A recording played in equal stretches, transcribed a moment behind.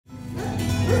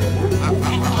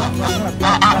Oh,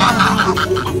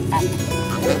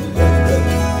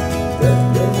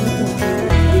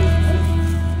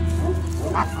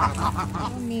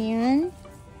 man.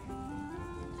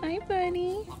 Hi,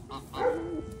 buddy.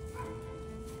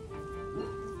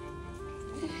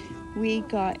 We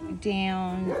got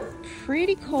down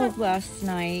pretty cold last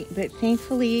night, but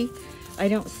thankfully I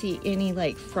don't see any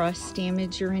like frost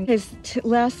damage or anything. Because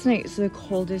last night's the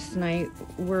coldest night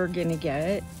we're gonna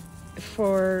get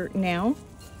for now.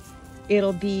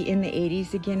 It'll be in the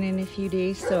 80s again in a few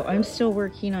days, so I'm still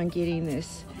working on getting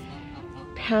this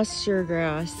pasture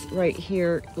grass right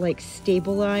here like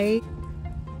stabilized.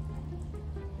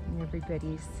 And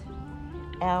everybody's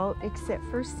out except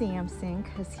for Samson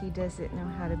because he doesn't know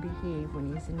how to behave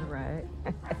when he's in a rut.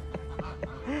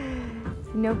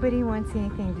 Nobody wants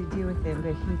anything to do with him,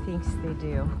 but he thinks they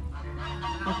do.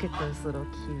 Look at those little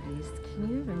cuties. Can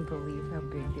you even believe how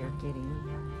big they're getting?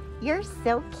 You're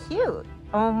so cute.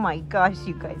 Oh my gosh,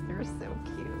 you guys are so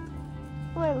cute.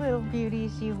 What little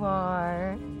beauties you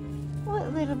are.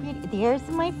 What little beauty. There's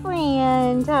my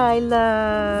friend. Hi,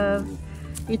 love.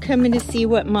 You coming to see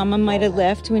what Mama might have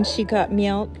left when she got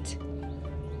milked?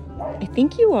 I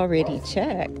think you already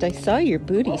checked. I saw your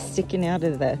booty sticking out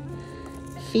of the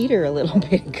feeder a little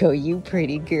bit ago. You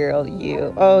pretty girl,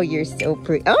 you. Oh, you're so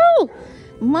pretty. Oh,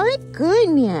 my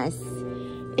goodness.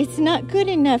 It's not good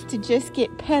enough to just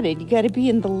get petted. You got to be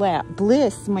in the lap.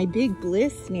 Bliss, my big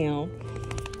Bliss now,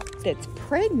 that's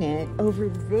pregnant over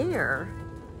there,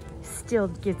 still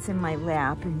gets in my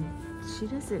lap, and she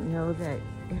doesn't know that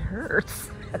it hurts.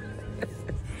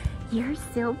 You're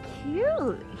so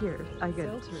cute. Here, I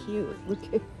got so cute. Look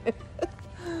at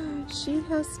she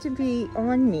has to be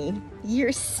on me.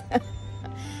 You're so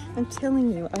I'm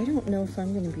telling you, I don't know if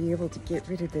I'm going to be able to get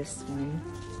rid of this one.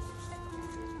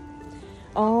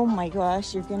 Oh my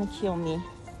gosh, you're going to kill me.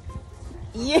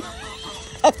 Yeah.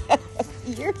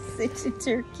 You're such a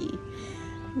turkey.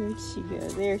 Where'd she go?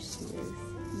 There she is.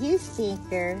 You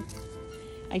stinker.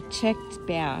 I checked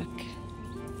back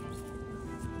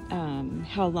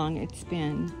how long it's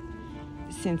been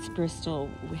since Bristol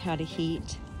had a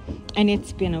heat, and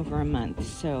it's been over a month,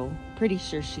 so pretty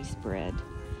sure she's bred.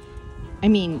 I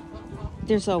mean,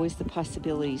 there's always the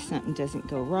possibility something doesn't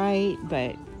go right,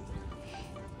 but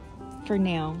for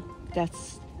now,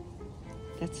 that's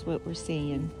what we're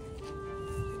saying.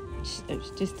 It's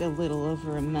just a little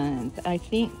over a month. I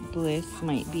think Bliss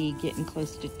might be getting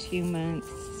close to 2 months.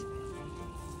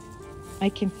 I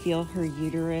can feel her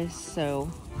uterus, so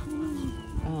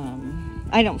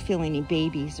I don't feel any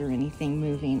babies or anything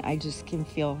moving. I just can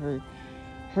feel her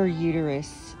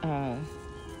uterus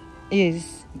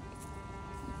is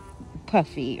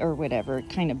puffy or whatever. It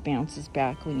kind of bounces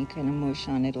back when you kind of mush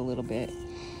on it a little bit.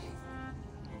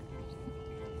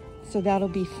 So that'll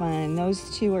be fun.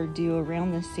 Those two are due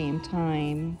around the same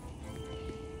time.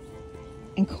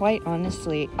 And quite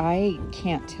honestly, I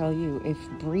can't tell you if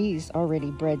Bree's already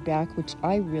bred back, which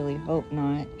I really hope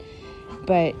not.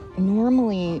 But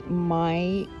normally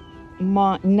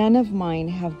none of mine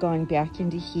have gone back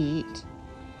into heat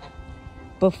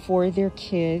before their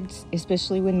kids,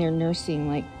 especially when they're nursing,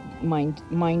 like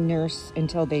mine nurse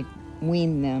until they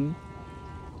wean them,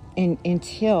 and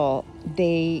until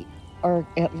they are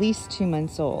at least 2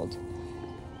 months old.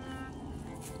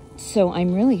 So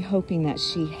I'm really hoping that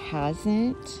she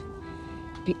hasn't.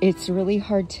 It's really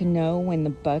hard to know when the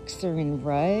bucks are in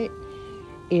rut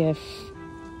if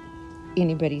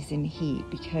anybody's in heat,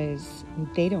 because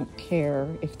they don't care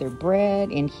if they're bred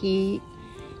in heat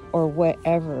or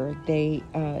whatever. They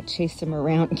chase them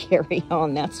around and carry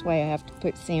on. That's why I have to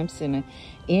put Samson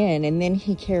in, and then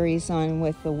he carries on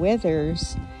with the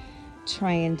withers,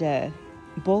 trying to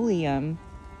bully them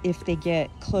if they get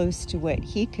close to what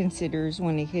he considers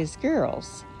one of his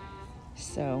girls.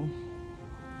 So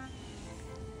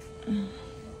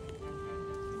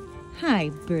hi,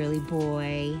 burly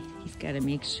boy. He's got to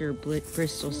make sure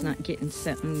Bristol's not getting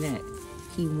something that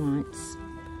he wants.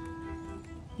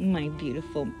 My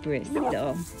beautiful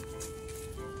Bristol.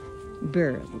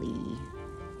 Burly.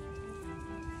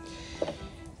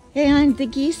 And the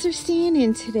geese are staying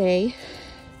in today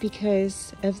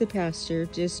because of the pasture,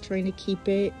 just trying to keep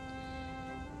it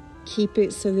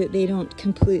so that they don't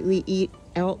completely eat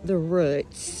out the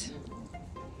roots.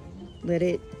 Let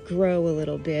it grow a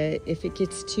little bit. If it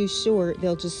gets too short,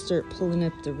 they'll just start pulling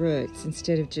up the roots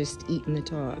instead of just eating the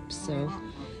tops. So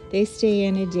they stay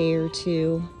in a day or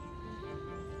two,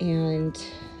 and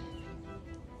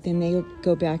then they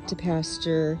go back to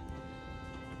pasture,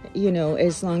 you know,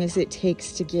 as long as it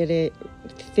takes to get it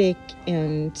thick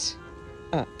and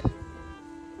up.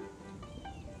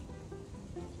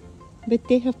 But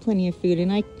they have plenty of food, and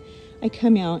I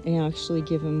come out and actually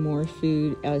give them more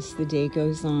food as the day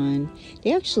goes on.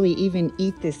 They actually even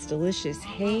eat this delicious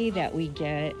hay that we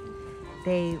get.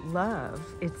 They love.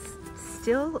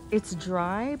 It's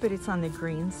dry, but it's on the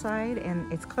green side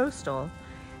and it's coastal.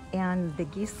 And the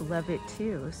geese love it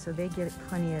too, so they get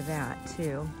plenty of that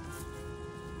too.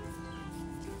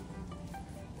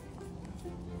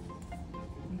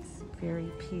 It's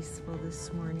very peaceful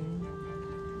this morning.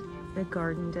 The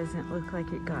garden doesn't look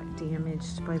like it got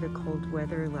damaged by the cold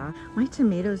weather. My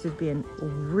tomatoes have been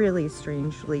really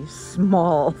strangely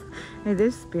small. And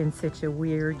this has been such a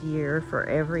weird year for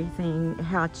everything.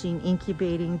 Hatching,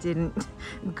 incubating didn't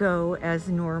go as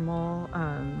normal.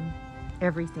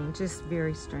 Everything just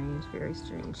very strange, very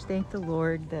strange. Thank the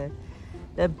Lord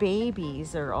the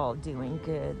babies are all doing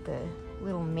good. The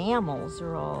little mammals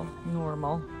are all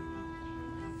normal.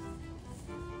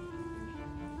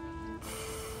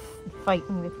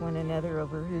 Fighting with one another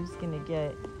over who's gonna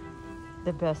get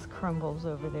the best crumbles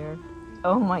over there.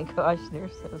 Oh my gosh, they're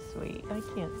so sweet. I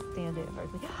can't stand it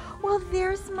hardly. Well,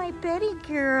 there's my Betty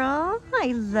girl.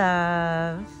 I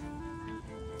love.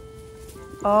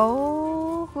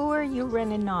 Oh, who are you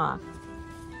running off?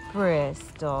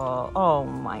 Bristol. Oh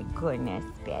my goodness,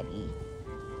 Betty.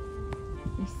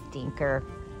 You stinker.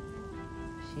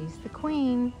 She's the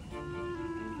queen.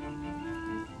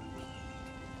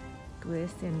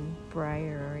 Bliss and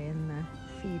Briar are in the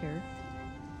feeder.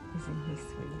 Isn't he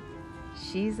sweet?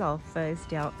 She's all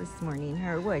fuzzed out this morning.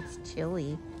 Her was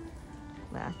chilly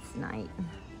last night.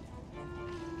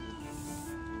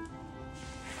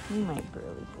 My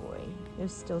burly boy.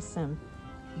 There's still some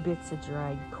bits of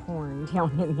dried corn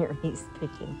down in there he's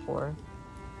picking for.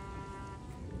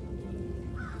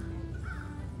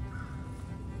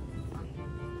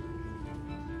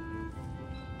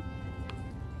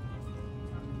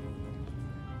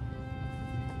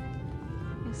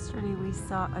 Yesterday we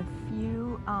saw a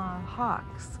few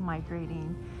hawks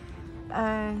migrating.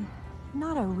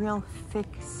 Not a real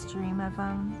thick stream of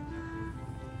them.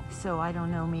 So I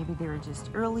don't know, maybe they were just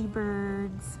early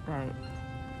birds, but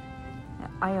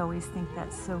I always think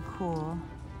that's so cool.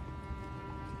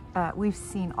 We've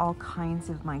seen all kinds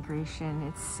of migration.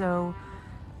 It's so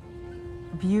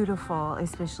beautiful,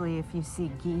 especially if you see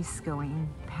geese going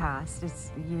past.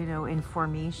 It's, you know, in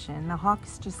formation. The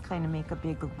hawks just kind of make a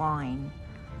big line.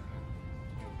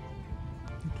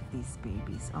 Look at these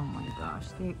babies. Oh my gosh,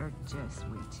 they are just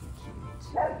way too cute.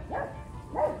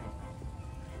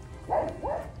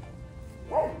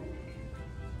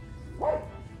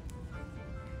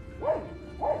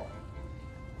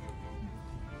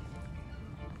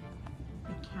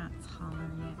 The cat's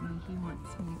hollering at me. He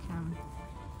wants me to come.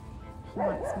 He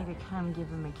wants me to come give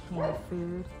him a can of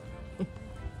food.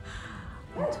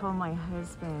 I told my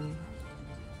husband,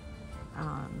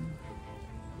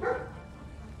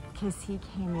 because he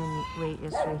came in late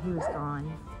yesterday, he was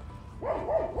gone.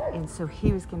 And so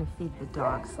he was going to feed the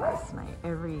dogs last night.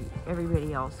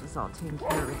 Everybody else was all taken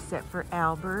care of except for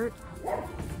Albert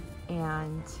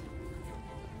and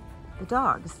the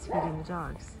dogs, feeding the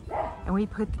dogs. And we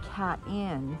put the cat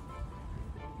in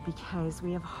because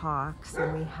we have hawks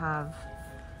and we have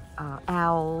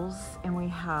owls and we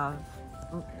have,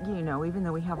 you know, even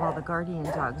though we have all the guardian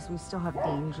dogs, we still have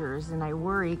dangers. And I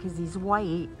worry because he's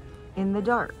white in the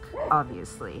dark,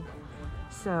 obviously.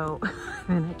 So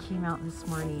then I came out this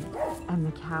morning and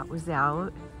the cat was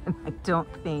out, and I don't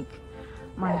think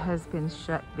my husband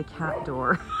shut the cat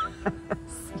door.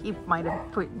 He might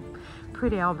have put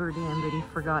Albert in, but he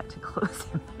forgot to close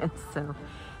him in. So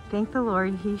thank the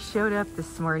Lord he showed up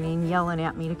this morning yelling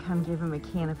at me to come give him a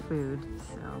can of food.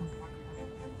 So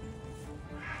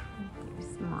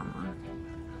there's Mama.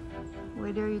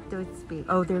 What are your thoughts, baby?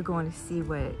 Oh, they're going to see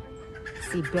what.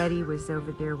 See, Betty was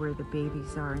over there where the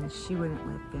babies are, and she wouldn't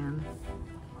let them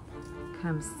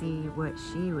come see what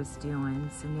she was doing.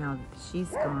 So now she's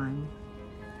gone.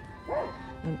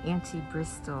 And Auntie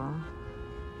Bristol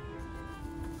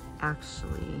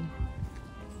actually,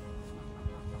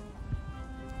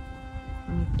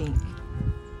 let me think.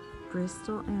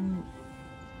 Bristol and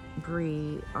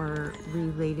Bree are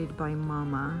related by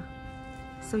Mama.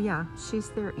 So yeah, she's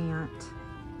their aunt.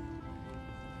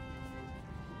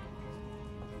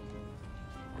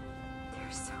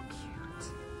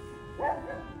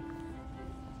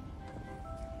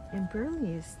 And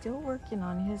Burley is still working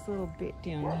on his little bit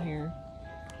down here.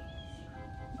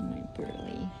 My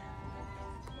Burley.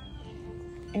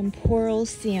 And poor old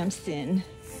Samson.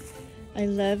 I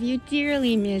love you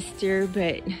dearly, mister,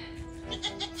 but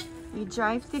you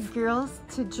drive the girls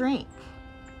to drink.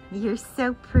 You're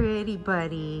so pretty,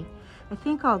 buddy. I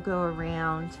think I'll go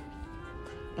around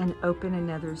and open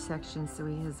another section so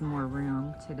he has more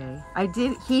room today.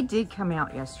 He did come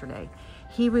out yesterday.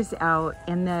 He was out,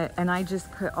 and I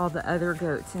just put all the other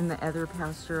goats in the other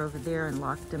pasture over there and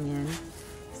locked them in.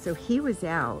 So he was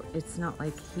out. It's not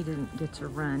like he didn't get to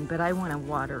run, but I want to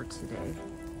water today.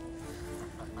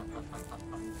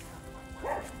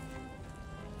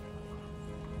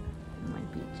 My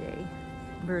BJ,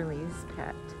 Burley's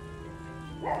pet.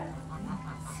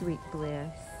 Sweet Bliss.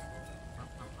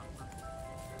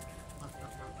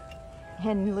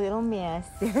 And little Miss,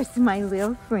 there's my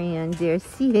little friend. There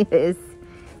she is.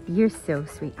 You're so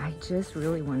sweet. I just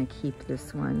really want to keep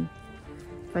this one.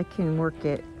 If I can work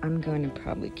it, I'm going to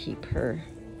probably keep her.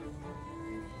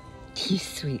 You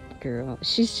sweet girl.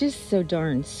 She's just so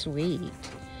darn sweet.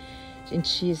 And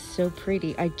she is so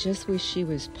pretty. I just wish she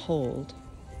was polled.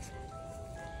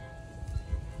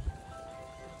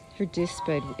 Her disc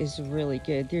bud is really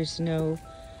good. There's no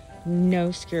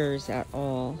scurs at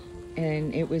all.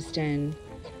 And it was done,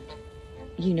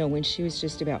 you know, when she was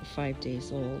just about 5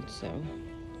 days old, so.